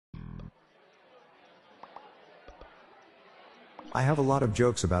I have a lot of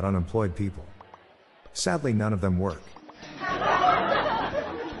jokes about unemployed people. Sadly, none of them work.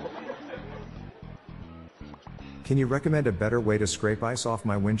 Can you recommend a better way to scrape ice off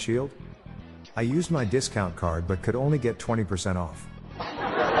my windshield? I used my discount card but could only get 20% off.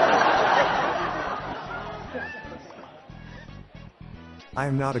 I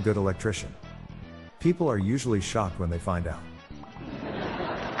am not a good electrician. People are usually shocked when they find out.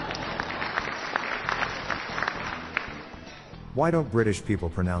 Why don't British people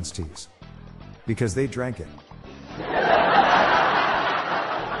pronounce teas? Because they drank it.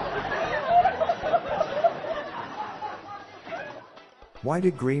 Why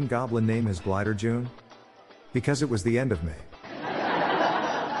did Green Goblin name his glider June? Because it was the end of May.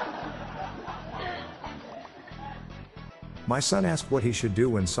 My son asked what he should do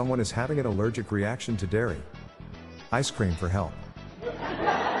when someone is having an allergic reaction to dairy. Ice cream for help.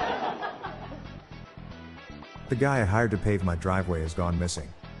 The guy I hired to pave my driveway has gone missing.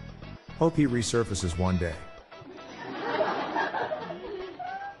 Hope he resurfaces one day.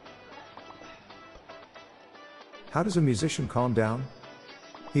 How does a musician calm down?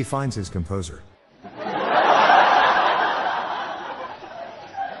 He finds his composer.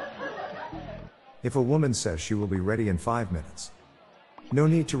 If a woman says she will be ready in 5 minutes, no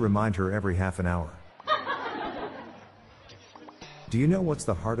need to remind her every half an hour. Do you know what's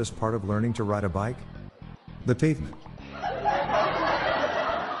the hardest part of learning to ride a bike? The pavement.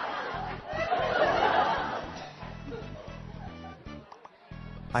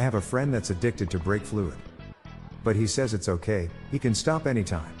 I have a friend that's addicted to brake fluid. But he says it's okay, he can stop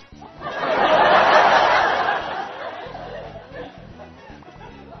anytime.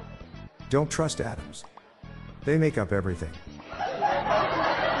 Don't trust atoms. They make up everything.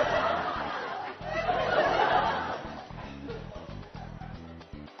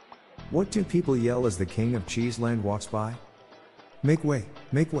 What do people yell as the king of Cheeseland walks by? Make way,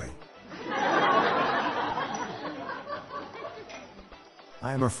 make way.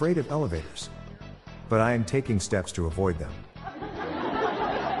 I am afraid of elevators, but I am taking steps to avoid them.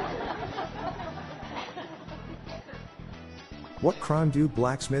 What crime do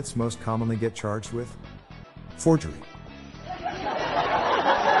blacksmiths most commonly get charged with? Forgery.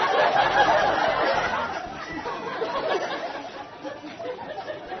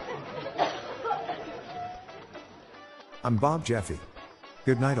 I'm Bob Jeffy.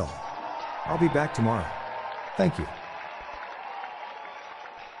 Good night all. I'll be back tomorrow. Thank you.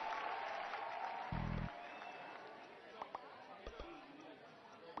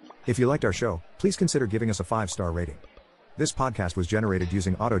 If you liked our show, please consider giving us a 5-star rating. This podcast was generated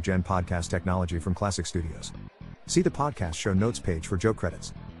using AutoGen podcast technology from Classic Studios. See the podcast show notes page for joke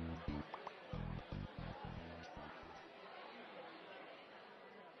credits.